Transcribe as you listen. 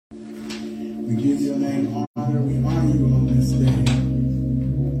We give your name honor. We honor you on this day.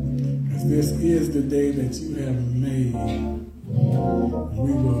 Because this is the day that you have made.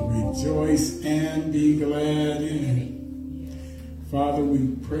 We will rejoice and be glad in it. Father,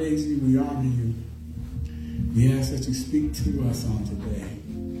 we praise you. We honor you. We ask that you speak to us on today.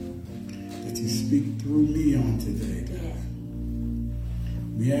 That you speak through me on today, God.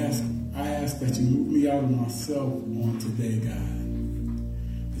 I ask that you move me out of myself on today, God.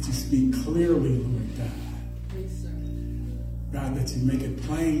 That you speak clearly, Lord God. God, that you make it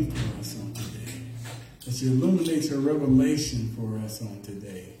plain for us on today. That you illuminate your revelation for us on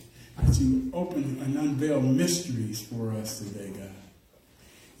today. That you open and unveil mysteries for us today, God.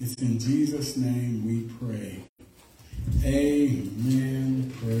 It's in Jesus' name we pray.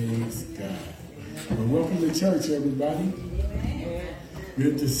 Amen. Praise God. Well, welcome to church, everybody.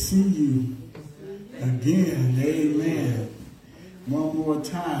 Good to see you again. Amen. One more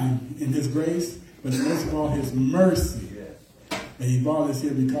time in his grace, but most of all his mercy. And he brought us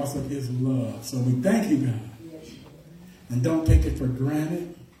here because of his love. So we thank you, God. And don't take it for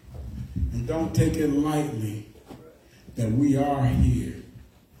granted. And don't take it lightly that we are here.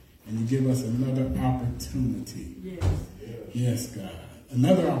 And you give us another opportunity. Yes, God.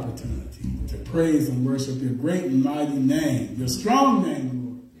 Another opportunity to praise and worship your great and mighty name. Your strong name,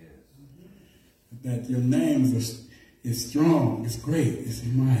 Lord. That your name is strong, it's great, it's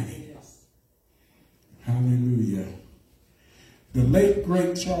mighty. Hallelujah. The late,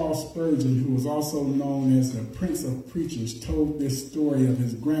 great Charles Spurgeon, who was also known as the Prince of Preachers, told this story of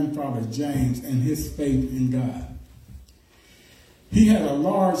his grandfather James and his faith in God. He had a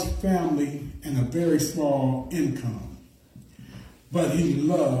large family and a very small income, but he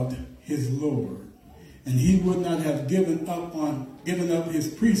loved his Lord, and he would not have given up his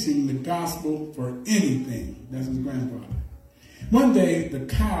preaching the gospel for anything. That's his grandfather. One day, the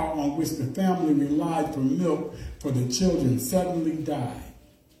cow on which the family relied for milk for the children suddenly died.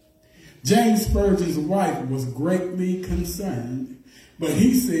 James Spurgeon's wife was greatly concerned, but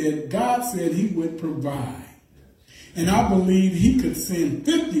he said God said he would provide. And I believe he could send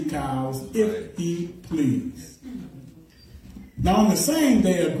 50 cows if he pleased. Now, on the same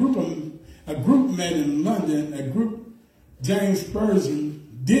day, a group met in London, a group James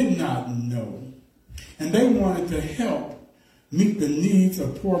Spurgeon did not know, and they wanted to help meet the needs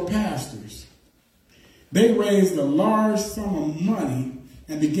of poor pastors. They raised a large sum of money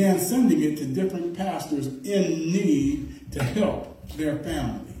and began sending it to different pastors in need to help their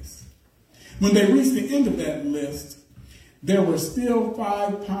families. When they reached the end of that list, there were still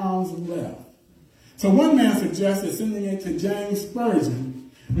 £5 left. So one man suggested sending it to James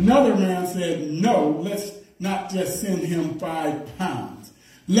Spurgeon. Another man said, no, let's not just send him £5.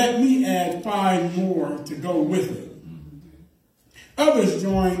 Let me add 5 more to go with it. Others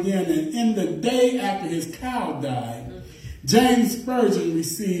joined in, and in the day after his cow died, James Spurgeon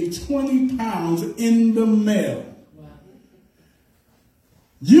received £20 in the mail.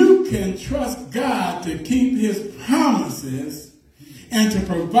 You can trust God to keep his promises and to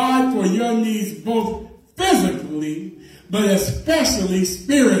provide for your needs both physically, but especially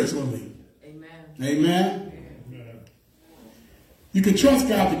spiritually. Amen. Amen. Amen. You can trust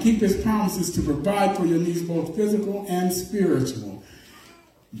God to keep his promises to provide for your needs both physical and spiritual.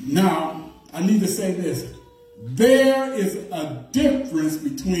 Now, I need to say this. There is a difference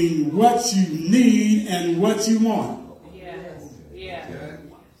between what you need and what you want. Yes. Yeah.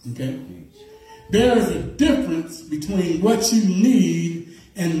 Okay? There is a difference between what you need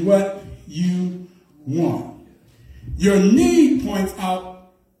and what you want. Your need points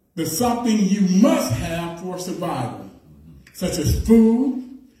out the something you must have for survival, such as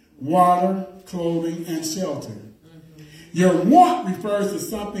food, water, clothing, and shelter. Your want refers to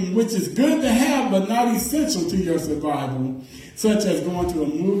something which is good to have but not essential to your survival, such as going to a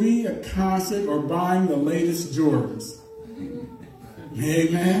movie, a concert, or buying the latest Jordans.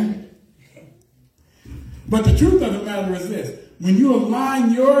 Amen. But the truth of the matter is this. When you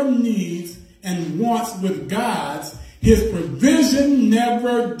align your needs and wants with God's, his provision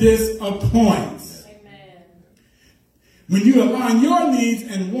never disappoints. Amen. When you align your needs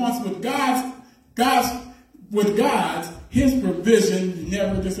and wants with God's, his provision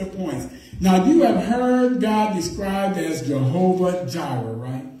never disappoints. Now, you have heard God described as Jehovah Jireh,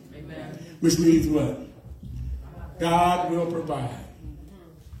 right? Amen. Which means what? God will provide.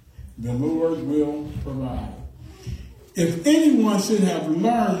 The Lord will provide. If anyone should have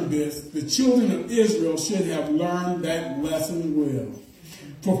learned this, the children of Israel should have learned that lesson well.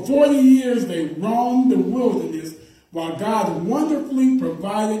 For 40 years they roamed the wilderness while God wonderfully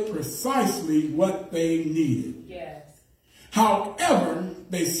provided precisely what they needed. Yes. However,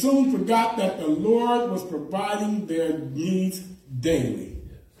 they soon forgot that the Lord was providing their needs daily.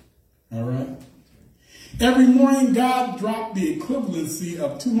 All right? Every morning, God dropped the equivalency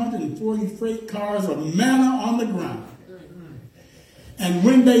of 240 freight cars of manna on the ground. And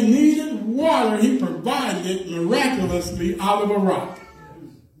when they needed water, he provided it miraculously out of a rock.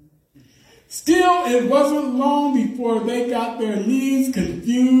 Still, it wasn't long before they got their needs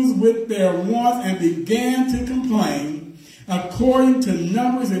confused with their wants and began to complain. According to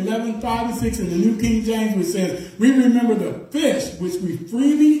Numbers 11:5-6 in the New King James, which says, we remember the fish which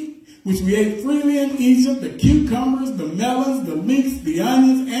we ate freely in Egypt, the cucumbers, the melons, the leeks, the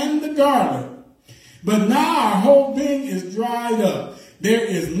onions, and the garlic. But now our whole being is dried up. There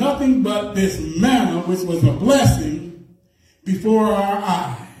is nothing but this manna, which was a blessing, before our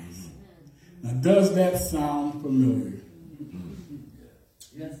eyes. Now, does that sound familiar?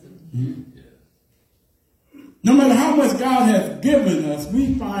 Yes. Hmm? No matter how much God has given us,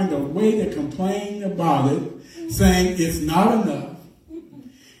 we find a way to complain about it, saying it's not enough.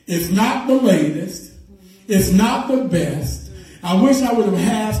 It's not the latest. It's not the best. I wish I would have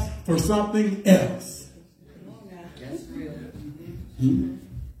asked for something else. That's real. Hmm?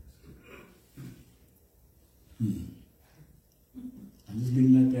 I'm just going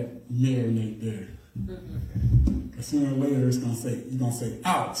to let that marinate there. Because sooner or later you're going to say,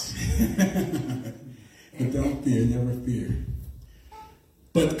 ouch. But don't fear, never fear.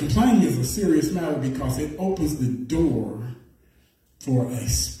 But complaining is a serious matter because it opens the door for a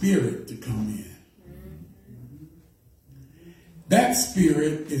spirit to come in. That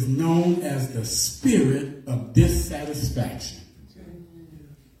spirit is known as the spirit of dissatisfaction.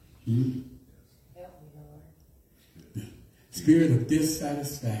 Hmm? Spirit of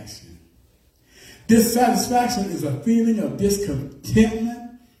dissatisfaction. Dissatisfaction is a feeling of discontentment,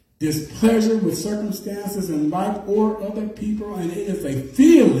 displeasure with circumstances in life or other people, and it is a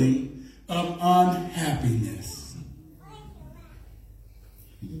feeling of unhappiness.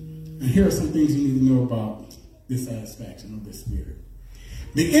 And here are some things you need to know about dissatisfaction of this spirit.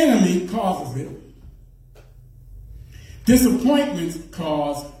 The enemy causes it. Disappointments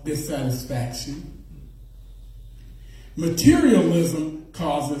cause dissatisfaction. Materialism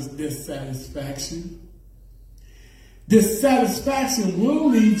causes dissatisfaction. Dissatisfaction will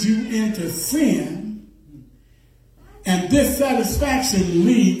lead you into sin, and dissatisfaction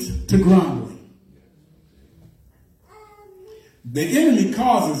leads to grumbling. The enemy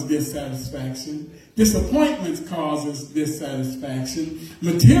causes dissatisfaction. Disappointments causes dissatisfaction.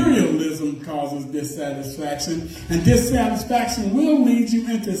 Materialism causes dissatisfaction. And dissatisfaction will lead you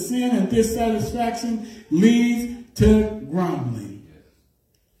into sin, and dissatisfaction leads to grumbling.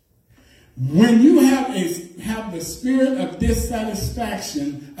 When you have the spirit of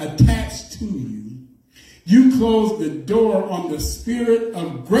dissatisfaction attached to you, you close the door on the spirit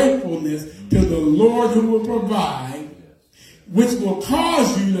of gratefulness to the Lord who will provide, which will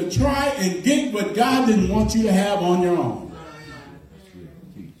cause you to try and get what God didn't want you to have on your own.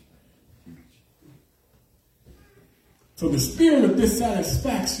 So the spirit of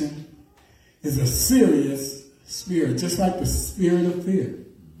dissatisfaction is a serious spirit, just like the spirit of fear.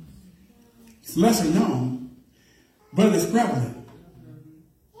 It's lesser known, but it's prevalent.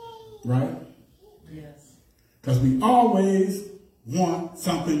 Right? Yes. Because we always want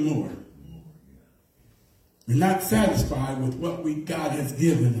something more. We're not satisfied with what God has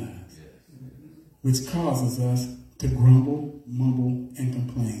given us, which causes us to grumble, mumble, and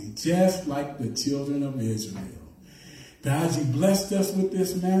complain, just like the children of Israel. God, you blessed us with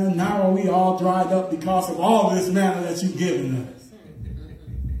this manna. Now are we all dried up because of all this manna that you've given us?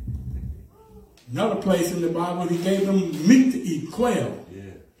 Another place in the Bible, he gave them meat to eat, quail. Yeah.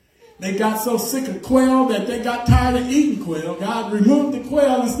 They got so sick of quail that they got tired of eating quail. God removed the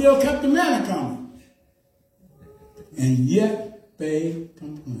quail and still kept the manna coming. And yet they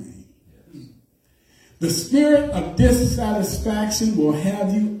complain. The spirit of dissatisfaction will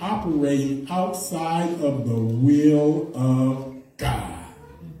have you operating outside of the will of God.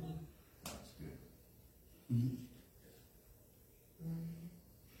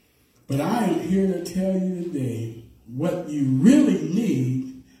 But I am here to tell you today, what you really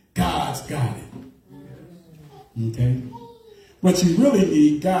need, God's got it. Okay? What you really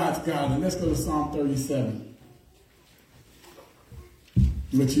need, God's got it. Let's go to Psalm 37.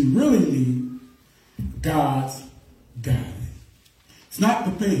 What you really need, God's got it. It's not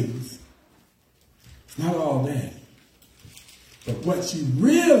the things. It's not all that. But what you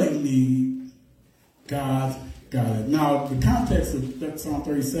really need, God's got it. Now, the context of Psalm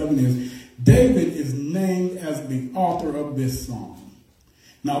 37 is David is named as the author of this song.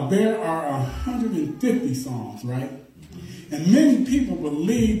 Now, there are 150 psalms, right? And many people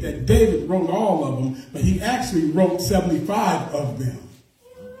believe that David wrote all of them, but he actually wrote 75 of them.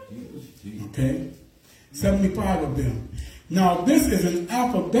 Okay? 75 of them. Now, this is an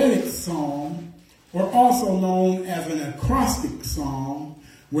alphabetic psalm, or also known as an acrostic psalm,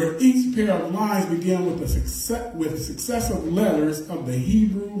 where each pair of lines begin with successive letters of the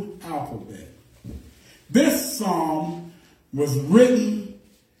Hebrew alphabet. This psalm was written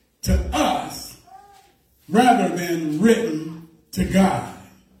to us rather than written to God.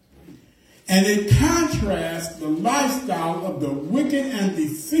 And it contrasts the lifestyle of the wicked and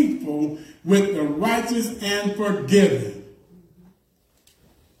deceitful with the righteous and forgiving.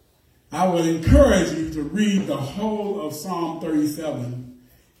 I would encourage you to read the whole of Psalm 37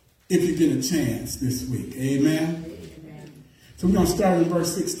 if you get a chance this week. Amen? Amen. So we're going to start in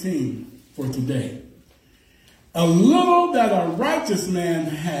verse 16 for today. A little that a righteous man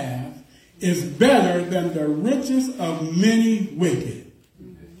have is better than the riches of many wicked.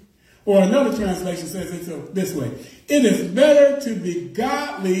 Or another translation says it this way. It is better to be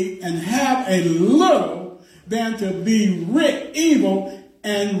godly and have a little than to be evil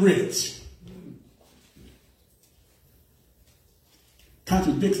and rich.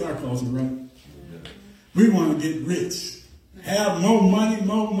 Contradicts our culture, right? We want to get rich. Have more money,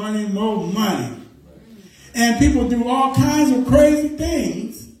 more money, more money. And people do all kinds of crazy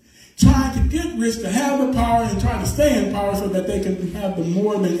things trying to get rich, to have the power and try to stay in power so that they can have the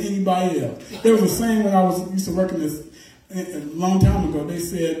more than anybody else. There was a saying when I used to work in this a long time ago. They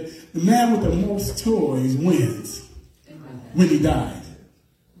said, the man with the most toys wins when he dies.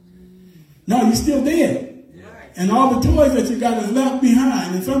 No, you're still dead. And all the toys that you got is left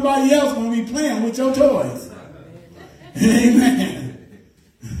behind. And somebody else will be playing with your toys. Amen.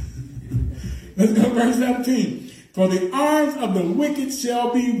 Let's go to verse 17. For the arms of the wicked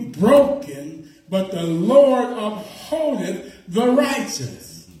shall be broken, but the Lord upholdeth the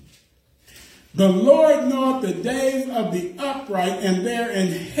righteous. The Lord knoweth the days of the upright, and their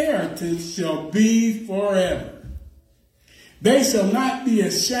inheritance shall be forever. They shall not be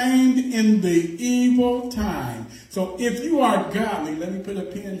ashamed in the evil time. So if you are godly, let me put a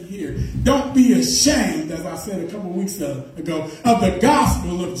pin here. Don't be ashamed, as I said a couple weeks ago, of the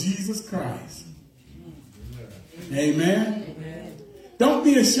gospel of Jesus Christ. Amen. Amen. Don't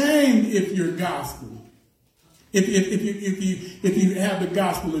be ashamed if you're gospel. If you have the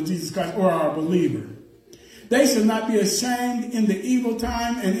gospel of Jesus Christ or are a believer. They shall not be ashamed in the evil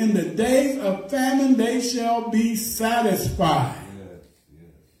time, and in the days of famine they shall be satisfied. Yes.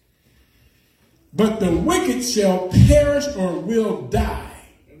 But the wicked shall perish or will die.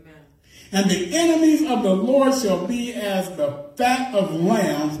 Amen. And the enemies of the Lord shall be as the fat of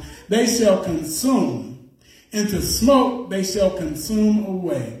lambs. They shall consume. Into smoke they shall consume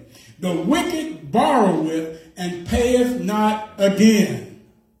away. The wicked borroweth and payeth not again.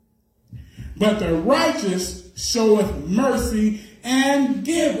 But the righteous showeth mercy and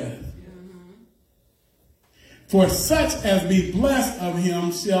giveth. For such as be blessed of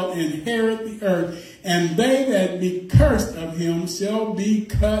him shall inherit the earth, and they that be cursed of him shall be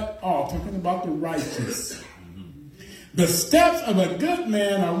cut off. Talking about the righteous. The steps of a good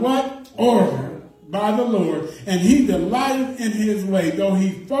man are what? Ordered by the Lord, and he delighteth in his way. Though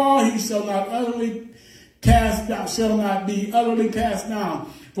he fall, he shall not be utterly cast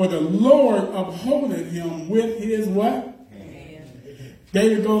down. For the Lord upholdeth him with his what? Hand.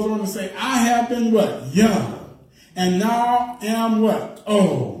 David goes on to say, I have been what? Young. And now am what?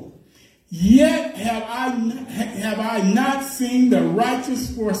 Old. Yet have I not seen the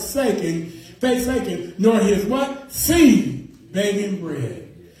righteous forsaken, nor his what? Seed begging bread.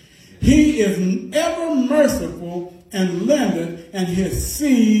 He is ever merciful and lendeth, and his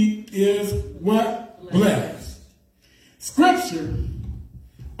seed is what? Blessed. Scripture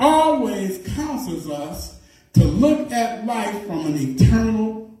always counsels us to look at life from an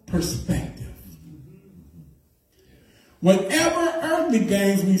eternal perspective. Whatever earthly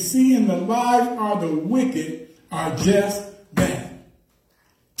gains we see in the lives of the wicked are just that,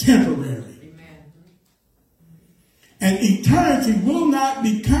 temporary. And eternity will not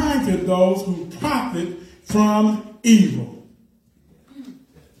be kind to those who profit from evil.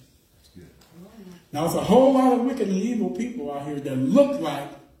 Now, there's a whole lot of wicked and evil people out here that look like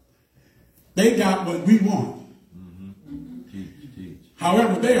they got what we want.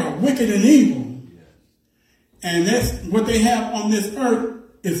 However, they are wicked and evil. And that's what they have on this earth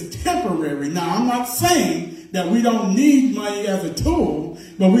is temporary. Now, I'm not saying that we don't need money as a tool,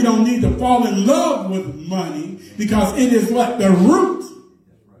 but we don't need to fall in love with money because it is what? The root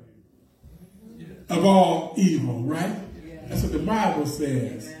of all evil, right? That's what the Bible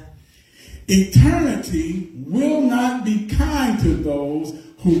says. Eternity will not be kind to those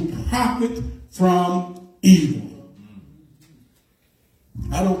who profit from evil.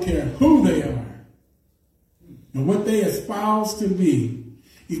 I don't care who they are and what they espouse to be.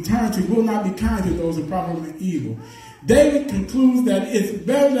 Eternity will not be kind to those who profit from evil. David concludes that it's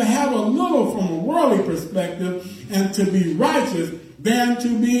better to have a little from a worldly perspective and to be righteous than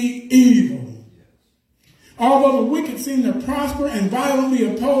to be evil. Although the wicked seem to prosper and violently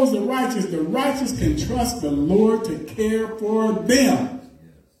oppose the righteous can trust the Lord to care for them.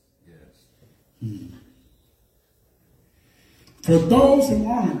 For those who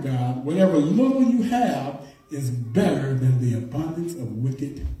honor God, whatever little you have is better than the abundance of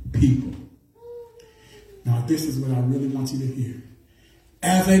wicked people. Now, this is what I really want you to hear.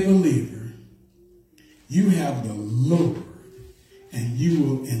 As a believer, you have the Lord, and you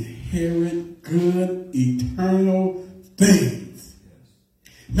will inherit good, eternal things.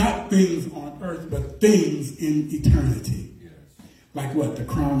 Not things on earth, but things in eternity. Like what? The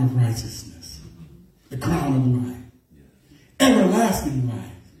crown of righteousness. The crown of life. Everlasting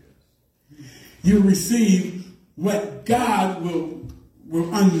life. You receive what God will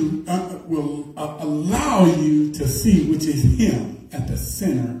allow you to see, which is Him at the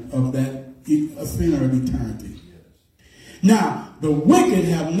center of eternity. Now, the wicked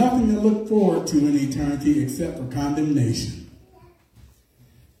have nothing to look forward to in eternity except for condemnation.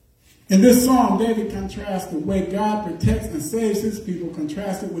 In this psalm, David contrasts the way God protects and saves his people,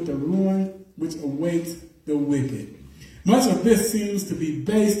 contrasted with the ruin which awaits the wicked. Much of this seems to be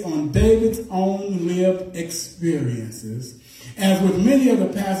based on David's own lived experiences. As with many of the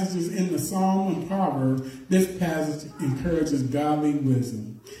passages in the Psalm and Proverbs, this passage encourages godly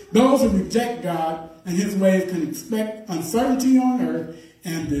wisdom. Those who reject God and his ways can expect uncertainty on earth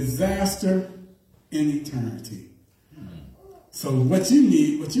and disaster in eternity. So what you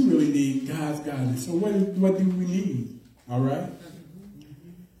really need, God's guidance. So what do we need? All right?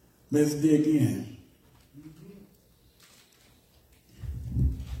 Let's dig in.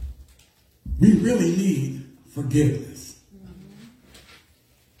 We really need forgiveness.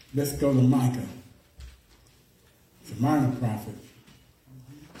 Let's go to Micah. It's a minor prophet.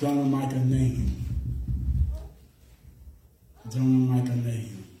 Jonah, Micah, Nahum. Jonah, Micah,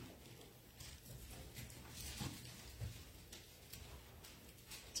 Nahum.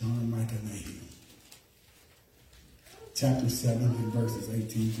 Jonah, Micah, Nahum. Chapter 7 and verses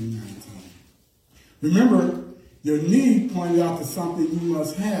 18 through 19. Remember, your need pointed out to something you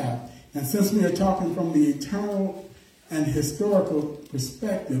must have. And since we are talking from the eternal and historical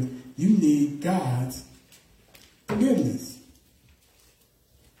perspective, you need God's forgiveness.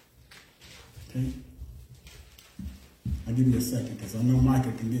 Okay? I'll give you a second because I know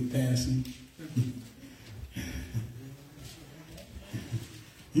Micah can get passionate.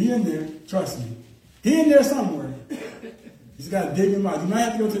 He in there, trust me. He in there somewhere. You just got to dig him out. You might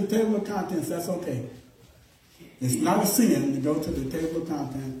have to go to the table of contents. That's okay. It's not a sin to go to the table of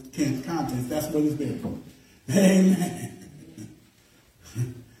contents. That's what it's there for. Amen.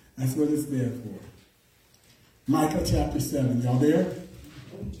 That's what it's there for. Micah chapter 7. Y'all there?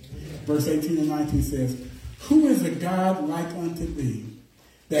 Verse 18 and 19 says, Who is a God like unto thee,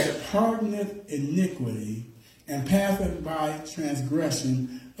 that pardoneth iniquity, and passeth by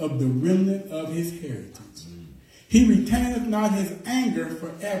transgression of the remnant of his heritage? He retaineth not his anger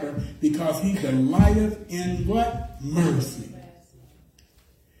forever, because he delighteth in what? Mercy.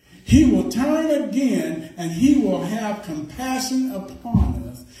 He will turn again, and he will have compassion upon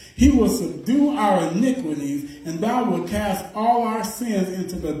us. He will subdue our iniquities, and thou wilt cast all our sins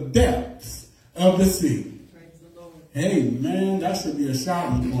into the depths of the sea. Praise the Lord. Amen. That should be a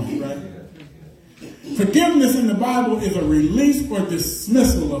shouting point, right? Forgiveness in the Bible is a release or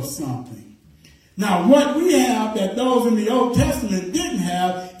dismissal of something. Now, what we have that those in the Old Testament didn't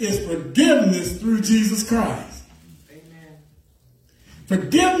have is forgiveness through Jesus Christ. Amen.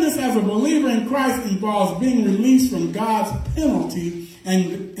 Forgiveness as a believer in Christ involves being released from God's penalty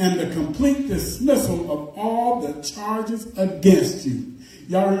and the complete dismissal of all the charges against you.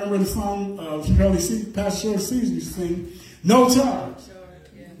 Y'all remember the song Pastor Short Seas used to sing, No Charge.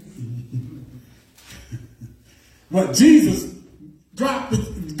 What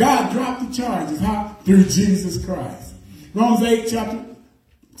God dropped the charges. How? Through Jesus Christ. Romans 8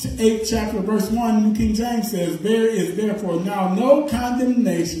 chapter verse 1, New King James says, There is therefore now no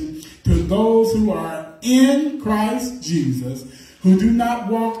condemnation to those who are in Christ Jesus, who do not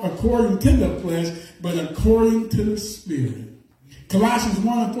walk according to the flesh, but according to the Spirit. Colossians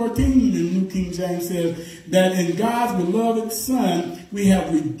 1:14 in the New King James says that in God's beloved Son, we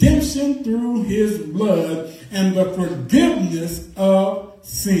have redemption through his blood and the forgiveness of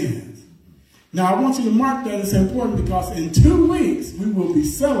sins. Now, I want you to mark that it's important because in 2 weeks, we will be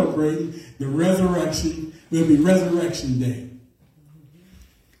celebrating the resurrection. Will be Resurrection Day,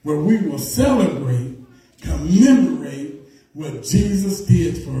 where we will celebrate, commemorate what Jesus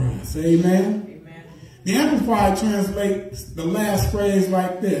did for us. Amen? Amen. The Amplified translates the last phrase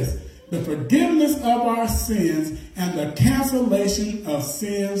like this: the forgiveness of our sins and the cancellation of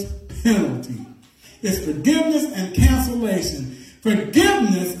sin's penalty. It's forgiveness and cancellation.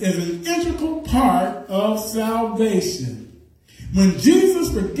 Forgiveness is an integral part of salvation. When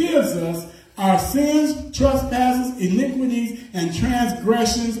Jesus forgives us, our sins, trespasses, iniquities, and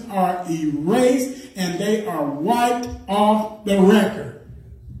transgressions are erased and they are wiped off the record.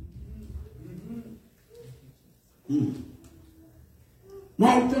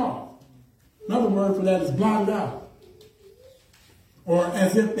 Wiped off. Another word for that is blotted out. Or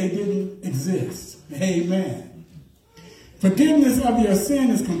as if they didn't exist. Amen. Forgiveness of your sin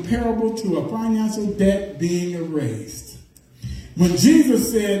is comparable to a financial debt being erased. When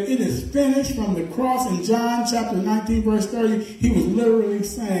Jesus said, "It is finished" from the cross in John chapter 19, verse 30, he was literally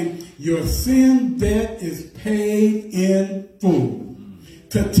saying, your sin debt is paid in full.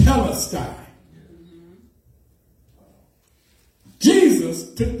 Tetelestai.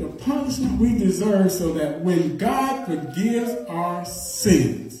 Jesus took the punishment we deserve so that when God forgives our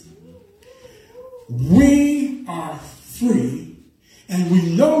sins, we are free and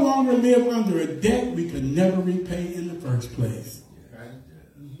we no longer live under a debt we could never repay in the first place.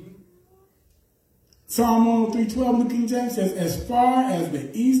 Psalm 103:12, New King James says, as far as the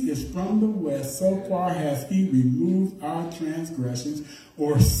east is from the west, so far has he removed our transgressions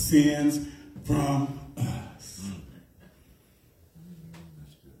or sins from us.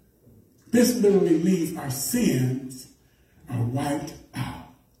 This literally means our sins are wiped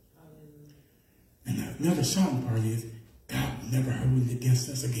out. And another shocking part is, God will never hold it against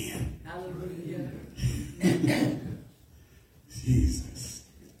us again. Hallelujah. Jesus.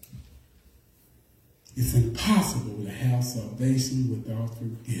 It's impossible to have salvation without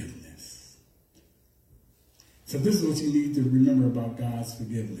forgiveness. So this is what you need to remember about God's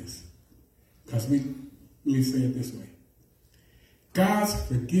forgiveness. Because let me say it this way. God's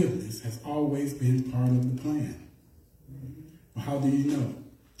forgiveness has always been part of the plan. Well, how do you know?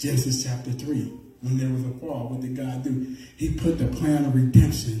 Genesis chapter 3. When there was a fall, what did God do? He put the plan of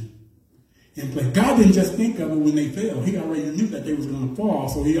redemption in place. God didn't just think of it when they fell. He already knew that they was going to fall,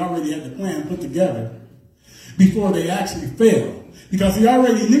 so he already had the plan put together before they actually fell. Because he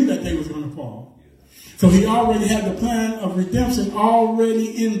already knew that they was going to fall. So he already had the plan of redemption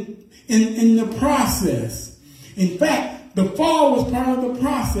already in the process. In fact, the fall was part of the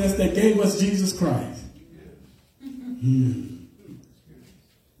process that gave us Jesus Christ.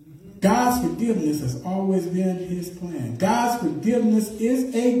 God's forgiveness has always been his plan. God's forgiveness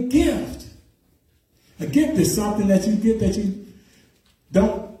is a gift. A gift is something that you get that you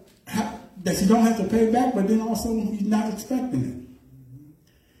don't have to pay back, but then also you're not expecting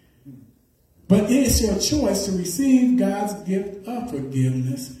it. But it's your choice to receive God's gift of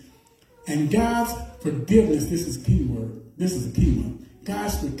forgiveness. And God's forgiveness, this is key word. This is a key one.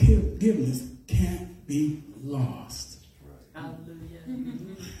 God's forgiveness can't be lost. Hallelujah.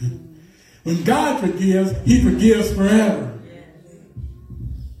 When God forgives, he forgives forever. Yes.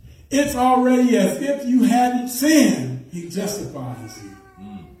 It's already as if you hadn't sinned. He justifies you.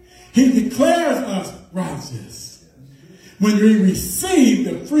 He declares us righteous. When we receive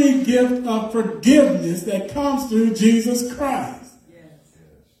the free gift of forgiveness that comes through Jesus Christ. Yes.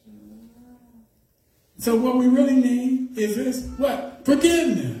 So what we really need is this, what?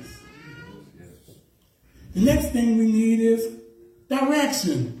 Forgiveness. The next thing we need is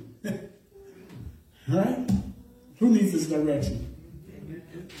direction. All right? Who needs this direction?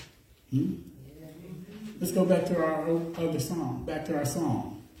 Let's go back to our other song, back to our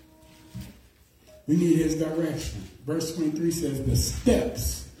song. We need his direction. Verse 23 says, the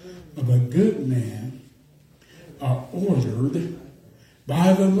steps of a good man are ordered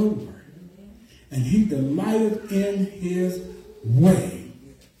by the Lord, and he delighteth in his way.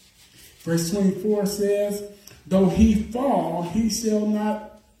 Verse 24 says, though he fall, he shall not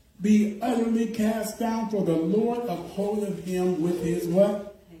be utterly cast down, for the Lord upholdeth him with his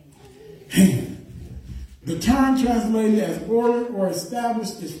what? Hand. The term translated as ordered or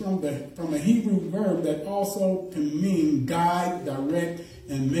established is from a Hebrew verb that also can mean guide, direct,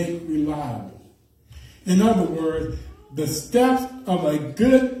 and make reliable. In other words, the steps of a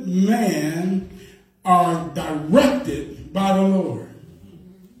good man are directed by the Lord.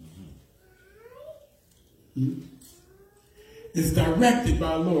 It's directed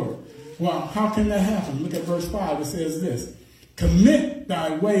by the Lord. Well, how can that happen? Look at verse 5. It says this. Commit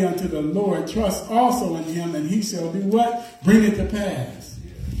thy way unto the Lord. Trust also in him, and he shall do what? Bring it to pass.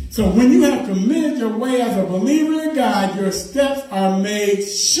 So when you have committed your way as a believer in God, your steps are made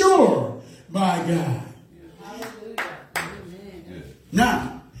sure by God.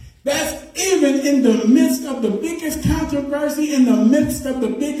 Now, that's even in the midst of the biggest controversy, in the midst of the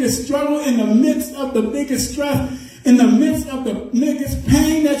biggest struggle, in the midst of the biggest stress, in the midst of the biggest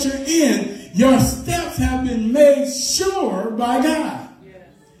pain that you're in. Your steps have been made sure by God. Yes.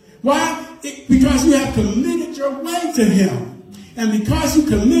 Why? Because you have committed your way to him. And because you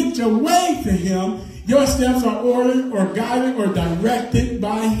commit your way to him, your steps are ordered or guided or directed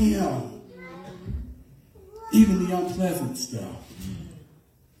by him. Even the unpleasant stuff.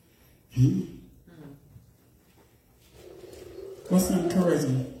 What's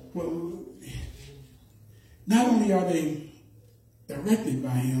encouraging? Well, not only are they directed by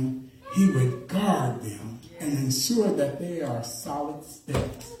him, he would guard them and ensure that they are solid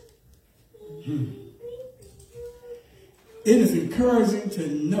steps. It is encouraging to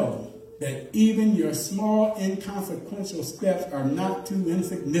know that even your small, inconsequential steps are not too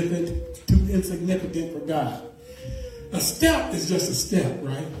insignificant for God. A step is just a step,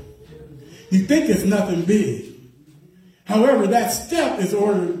 right? You think it's nothing big. However, that step is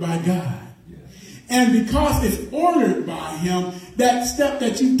ordered by God. And because it's ordered by him, that step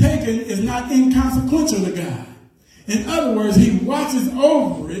that you've taken is not inconsequential to God. In other words, he watches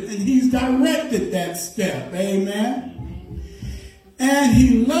over it and he's directed that step. Amen. And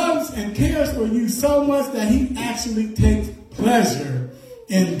he loves and cares for you so much that he actually takes pleasure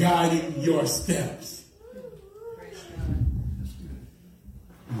in guiding your steps.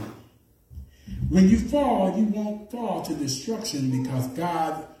 When you fall, you won't fall to destruction because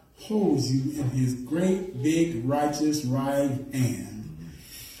God holds you in his great, big, righteous right hand.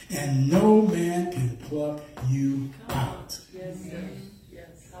 And no man can pluck you out. Yes,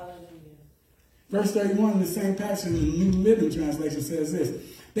 yes. Hallelujah. Verse 31 in the same passage in the New Living Translation says this: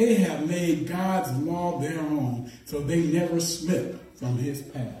 they have made God's law their own, so they never slip from his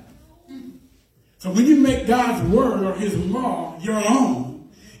path. So when you make God's word or his law your own,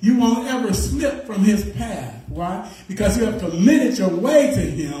 you won't ever slip from his path. Why? Because you have committed your way to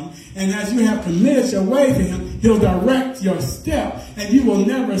him. And as you have committed your way to him, he'll direct your step. And you will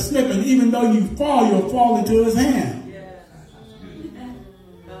never slip. And even though you fall, you'll fall into his hand. Yes.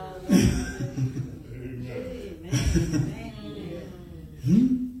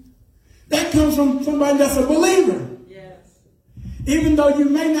 That comes from somebody that's a believer. Yes. Even though you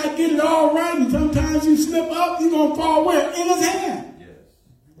may not get it all right, and sometimes you slip up, you're going to fall where? In his hand.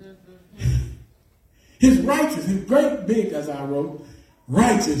 His righteous, his great big, as I wrote,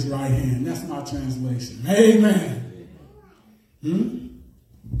 righteous right hand. That's my translation. Amen.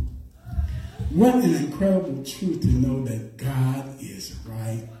 What an incredible truth to know that God is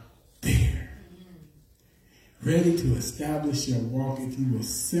right there. Ready to establish your walk if you will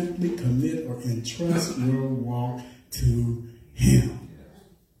simply commit or entrust your walk to him.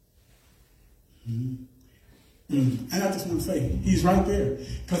 And I just want to say, he's right there.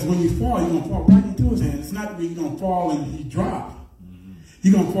 Because when you fall, you're going to fall right into his hand. It's not that you're going to fall and you drop.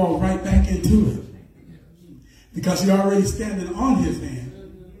 You're going to fall right back into it. Because you're already standing on his hand.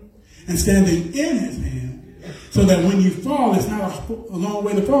 And standing in his hand. So that when you fall, it's not a long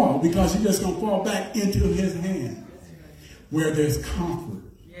way to fall. Because you're just going to fall back into his hand. Where there's comfort.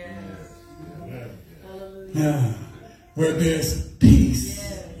 Where there's peace.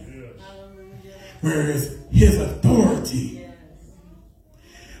 Where is his authority,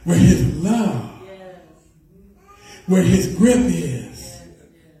 where his love, where his grip is,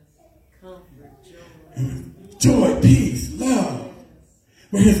 joy, peace, love,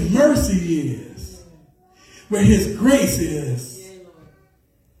 where his mercy is, where his grace is.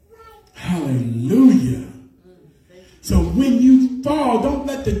 Hallelujah. So when you fall, don't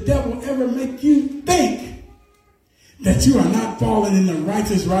let the devil ever make you think that you are not falling in the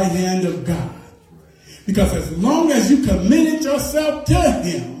righteous right hand of God. Because as long as you committed yourself to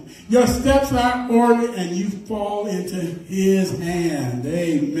him, your steps are ordered and you fall into his hand.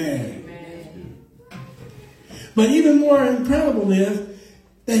 Amen. But even more incredible is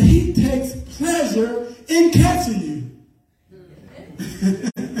that he takes pleasure in catching you.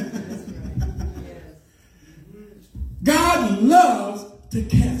 God loves to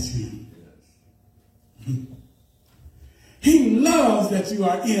catch you. He loves that you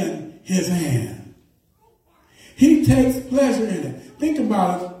are in his hand. He takes pleasure in it. Think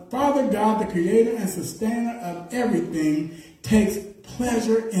about it. Father God, the creator and sustainer of everything, takes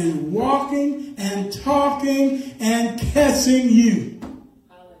pleasure in walking and talking and catching you.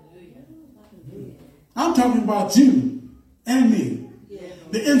 Hallelujah. I'm talking about you. and me. Yes.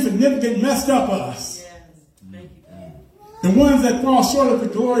 The insignificant, messed up us. Yes. Thank you, God. The ones that fall short of the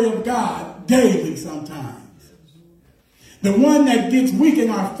glory of God daily sometimes. The one that gets weak in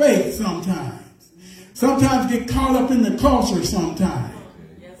our faith sometimes. Sometimes get caught up in the culture sometimes.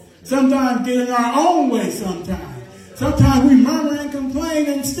 Sometimes get in our own way sometimes. Sometimes we murmur and complain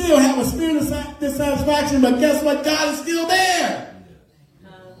and still have a spirit of dissatisfaction. But guess what? God is still there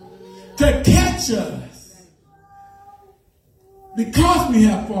to catch us. Because we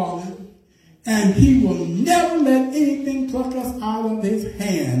have fallen. And he will never let anything pluck us out of his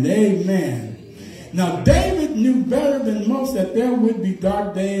hand. Amen. Now, David knew better than most that there would be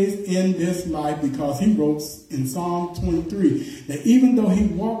dark days in this life, because he wrote in Psalm 23 that even though he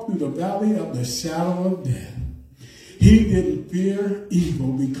walked through the valley of the shadow of death, he didn't fear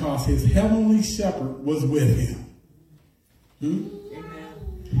evil because his heavenly shepherd was with him.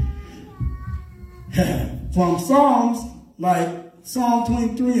 From Psalms like Psalm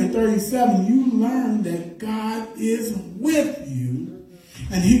 23 and 37, you learn that God is with you.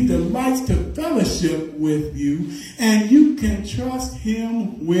 And he delights to fellowship with you. And you can trust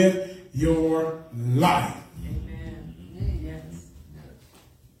him with your life. Amen. Yes.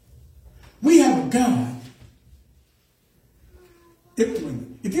 We have a God.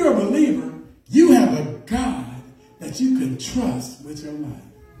 If you're a believer, you have a God that you can trust with your life.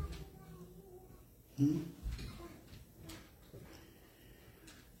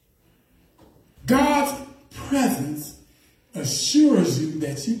 God's presence assures you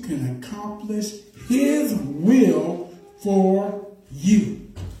that you can accomplish his will for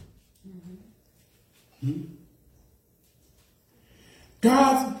you.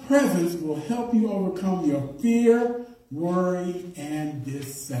 God's presence will help you overcome your fear, worry, and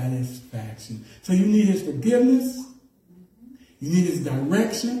dissatisfaction. So you need his forgiveness, you need his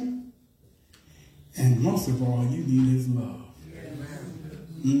direction, and most of all, you need his love.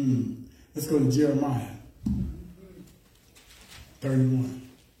 Let's go to Jeremiah 31.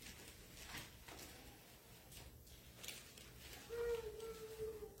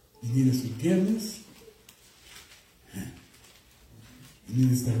 You need his forgiveness. You need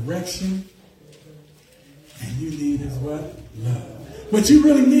his direction. And you need his what? Love. But you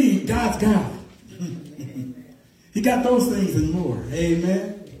really need God's God. He got those things and more.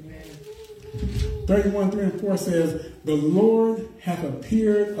 Amen. 31, 3 and 4 says, the Lord hath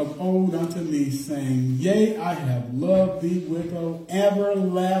appeared of old unto me, saying, yea, I have loved thee with an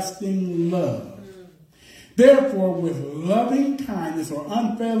everlasting love. Therefore, with loving kindness or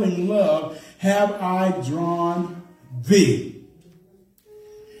unfailing love have I drawn thee.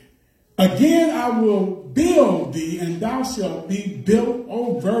 Again, I will build thee, and thou shalt be built,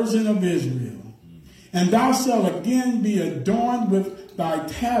 O virgin of Israel. And thou shalt again be adorned with thy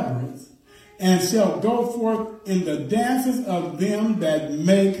tabrets, and shall go forth in the dances of them that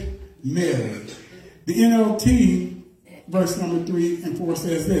make merry. The NLT, verse number 3 and 4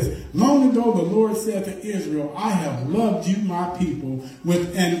 says this. Long ago the Lord said to Israel, I have loved you, my people,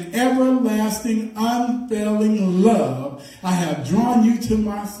 with an everlasting, unfailing love. I have drawn you to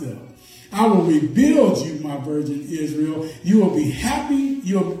myself. I will rebuild you, my virgin Israel. You will be happy.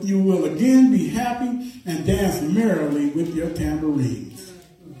 You will again be happy and dance merrily with your tambourines.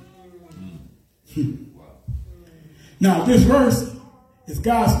 Now, this verse is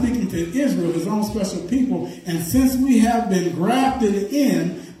God speaking to Israel, his own special people. And since we have been grafted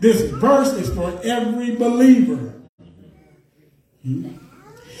in, this verse is for every believer.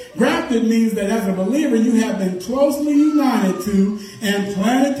 Grafted means that as a believer, you have been closely united to and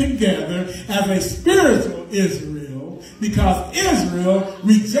planted together as a spiritual Israel, because Israel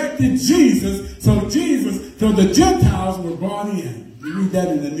rejected Jesus, so the Gentiles were brought in. You read that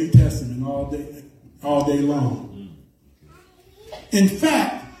in the New Testament all day long. In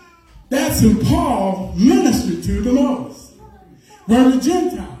fact, that's who Paul ministered to the most, were the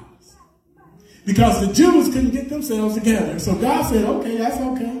Gentiles. Because the Jews couldn't get themselves together. So God said, okay, that's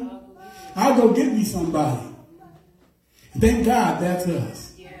okay. I'll go get me somebody. Thank God that's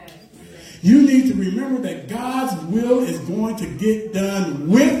us. You need to remember that God's will is going to get done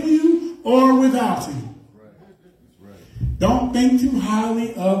with you or without you. Don't think too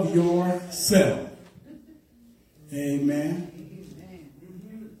highly of yourself. Amen.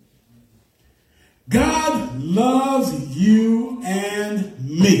 God loves you and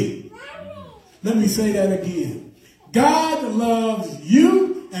me. Let me say that again. God loves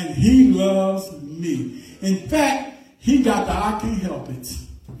you and he loves me. In fact, he got the I can't help it.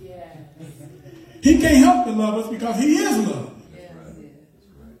 He can't help to love us because he is love.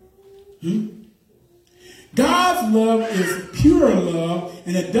 God's love is pure love,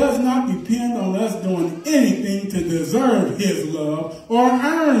 and it does not depend on us doing anything to deserve his love or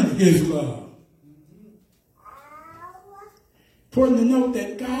earn his love. Important to note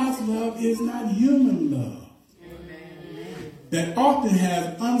that God's love is not human love. Amen. That often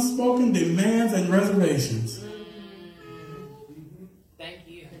has unspoken demands and reservations. Thank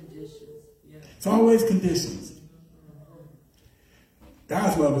you. Conditions. Yeah. It's always conditions.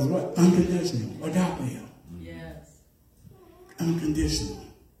 God's love is what? Unconditional. Agape. Yes. Unconditional.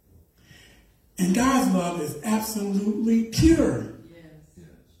 And God's love is absolutely pure. Yes.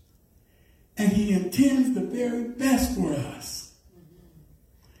 And he intends the very best for us.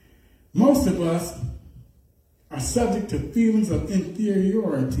 Most of us are subject to feelings of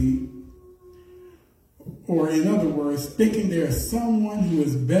inferiority, or in other words, thinking there is someone who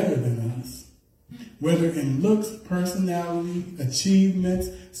is better than us, whether in looks, personality, achievements,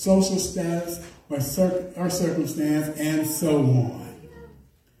 social status, or circumstance, and so on.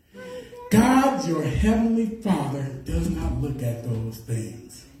 God, your heavenly Father, does not look at those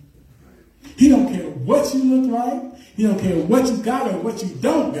things. He don't care what you look like. He don't care what you got or what you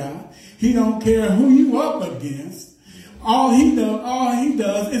don't got. He don't care who you up against. All he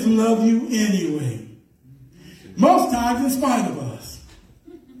does is love you anyway. Most times in spite of us.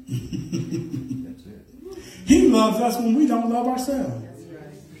 He loves us when we don't love ourselves.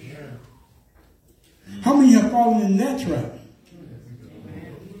 How many have fallen in that trap?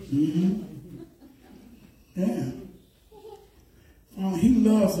 Mm-hmm. Yeah. Well, he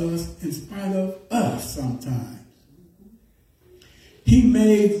loves us in spite of us sometimes. He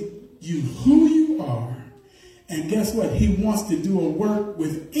made you who you are, and guess what? He wants to do a work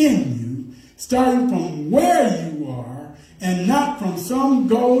within you, starting from where you are, and not from some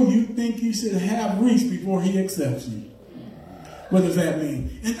goal you think you should have reached before he accepts you. What does that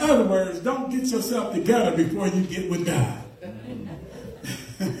mean? In other words, don't get yourself together before you get with God.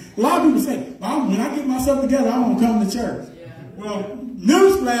 A lot of people say, well, when I get myself together, I'm going to come to church. Well,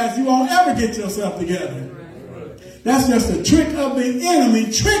 newsflash, you won't ever get yourself together. That's just a trick of the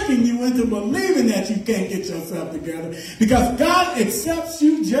enemy, tricking you into believing that you can't get yourself together, because God accepts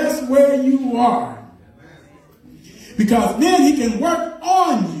you just where you are. Because then he can work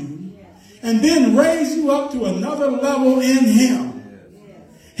on you and then raise you up to another level in him.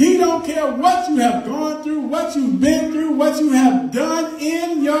 He don't care what you have gone through, what you've been through, what you have done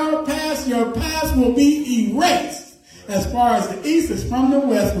in your past. Your past will be erased as far as the east is from the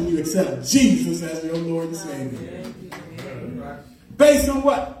west when you accept Jesus as your Lord and Savior. Based on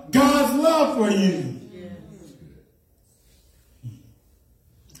what? God's love for you.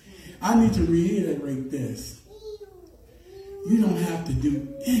 I need to reiterate this. You don't have to do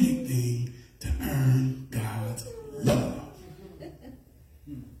anything to earn God's love.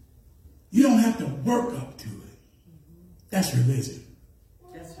 You don't have to work up to it. That's religion.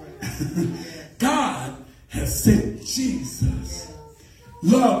 That's right. God has sent Jesus,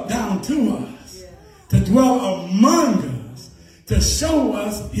 love down to us, to dwell among us, to show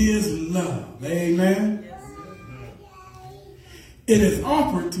us his love. Amen. It is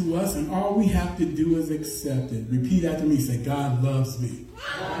offered to us, and all we have to do is accept it. Repeat after me. Say, God loves me.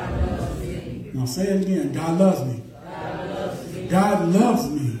 God loves me. Now say it again. God loves me. God loves me. God loves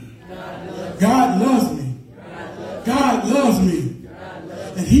me. God loves me. God loves me. God loves me.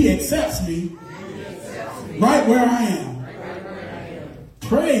 And he accepts me right where I am.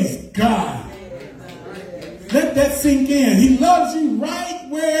 Praise God. Let that sink in. He loves you right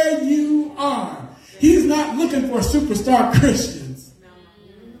where you are. He's not looking for superstar Christians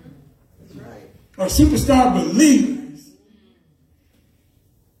or superstar believers.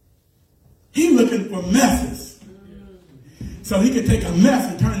 He's looking for messes. So he can take a mess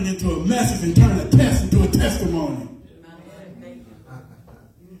and turn it into a message and turn a test into a testimony.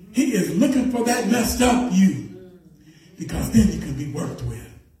 He is looking for that messed up you, because then you can be worked with.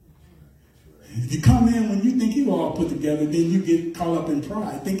 If you come in when you think you all put together, then you get caught up in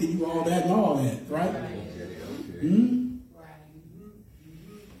pride, thinking you all that and all that, right? Hmm?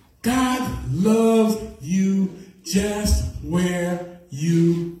 God loves you just where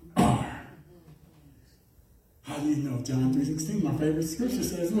you are. How do you know? John 3:16, my favorite scripture,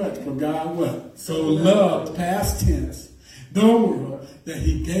 says what? For God what? So loved, past tense, the world, that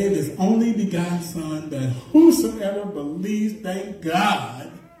he gave his only begotten Son, that whosoever believes, thank God,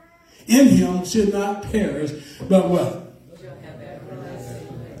 in him should not perish, but what?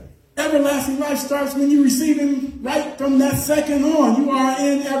 Everlasting life starts when you receive him right from that second on. You are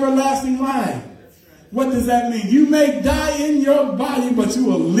in everlasting life. What does that mean? You may die in your body, but you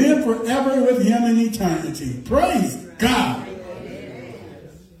will live forever with him in eternity. Praise God.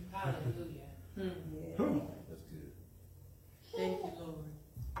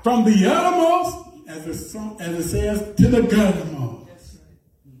 From the uttermost, as it says, to the guttermost.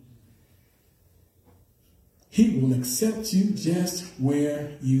 He will accept you just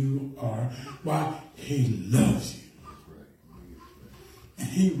where you are. Why? He loves you. And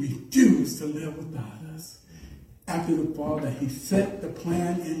he refused to live without us. After the fall, that he set the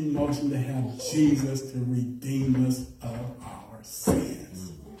plan in motion to have Jesus to redeem us of our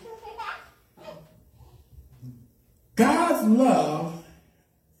sins. God's love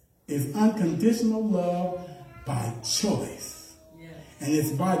is unconditional love by choice. Yes. And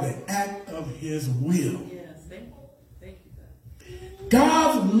it's by the act of his will. Yes, thank you.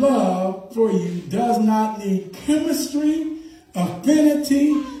 God's love for you does not need chemistry,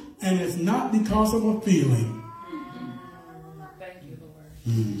 affinity, and it's not because of a feeling. Thank you, Lord.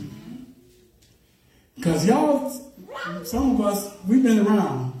 Because y'all, some of us, we've been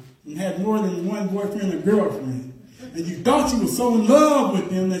around and had more than one boyfriend or girlfriend. And you thought you were so in love with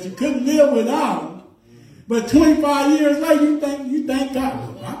them that you couldn't live without them. But 25 years later, you thank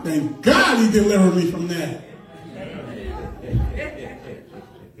God. Well, I thank God he delivered me from that.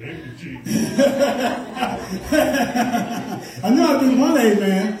 I know I did one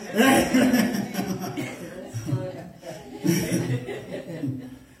amen.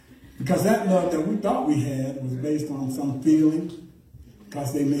 Because that love that we thought we had was based on some feeling.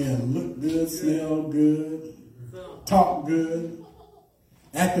 Because they may have looked good, smelled good, talked good,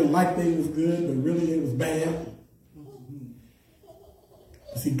 acted like they was good, but really it was bad.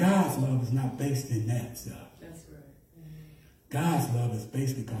 See, God's love is not based in that stuff. That's right. God's love is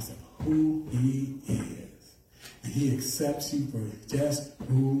based because of who he is. And he accepts you for just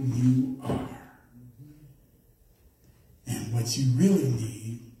who you are. And what you really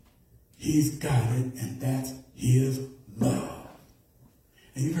need, he's got it, and that's his love.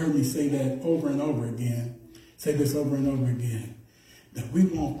 And you've heard me say that over and over again. Say this over and over again. That we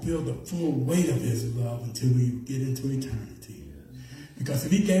won't feel the full weight of his love until we get into eternity. Because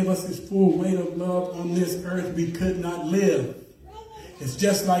if he gave us his full weight of love on this earth, we could not live. It's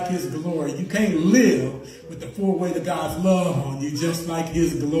just like his glory. You can't live with the full weight of God's love on you, just like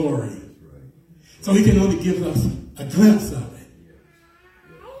his glory. So he can only give us a glimpse of it.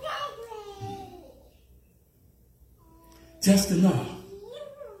 Just enough.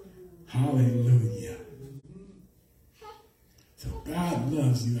 Hallelujah. So God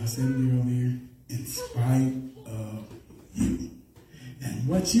loves you, I said it earlier, in spite of you. And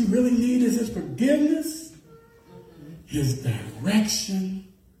what you really need is his forgiveness, his direction,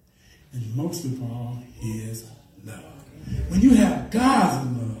 and most of all, his love. When you have God's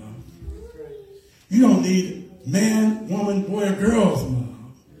love, you don't need man, woman, boy, or girl's love.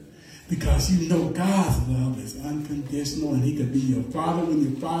 Because you know God's love is unconditional, and he could be your father when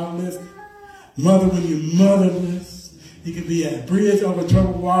you're fatherless, mother when you're motherless. He could be a bridge over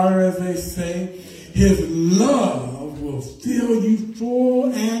troubled water, as they say. His love will fill you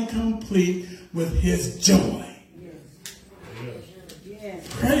full and complete with his joy. Yes.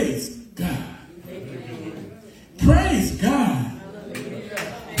 Praise God. Praise God.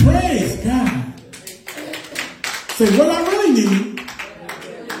 Praise God. Say, what I really need,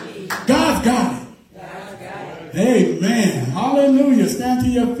 God's got it. Amen. Hallelujah. Stand to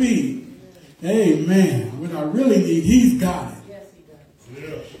your feet. Amen. What I really need, he's got it. Yes, he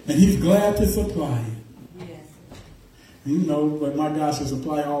does. And he's glad to supply it. Yes. And you know, but my God shall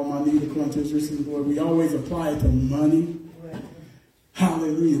supply all my need according to his riches and glory. We always apply it to money. Right.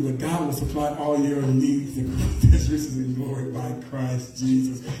 Hallelujah. But God will supply all your needs according to his riches and glory by Christ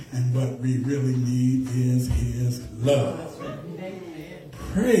Jesus. And what we really need is his love.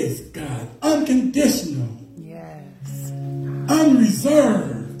 Praise God. Unconditional. Yes.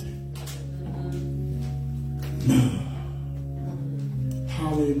 Unreserved love.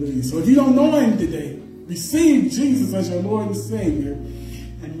 Hallelujah. So if you don't know him today, receive Jesus as your Lord and Savior,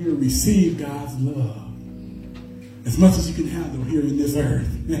 and you'll receive God's love as much as you can handle here in this earth.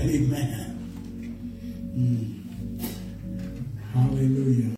 Amen. Hallelujah.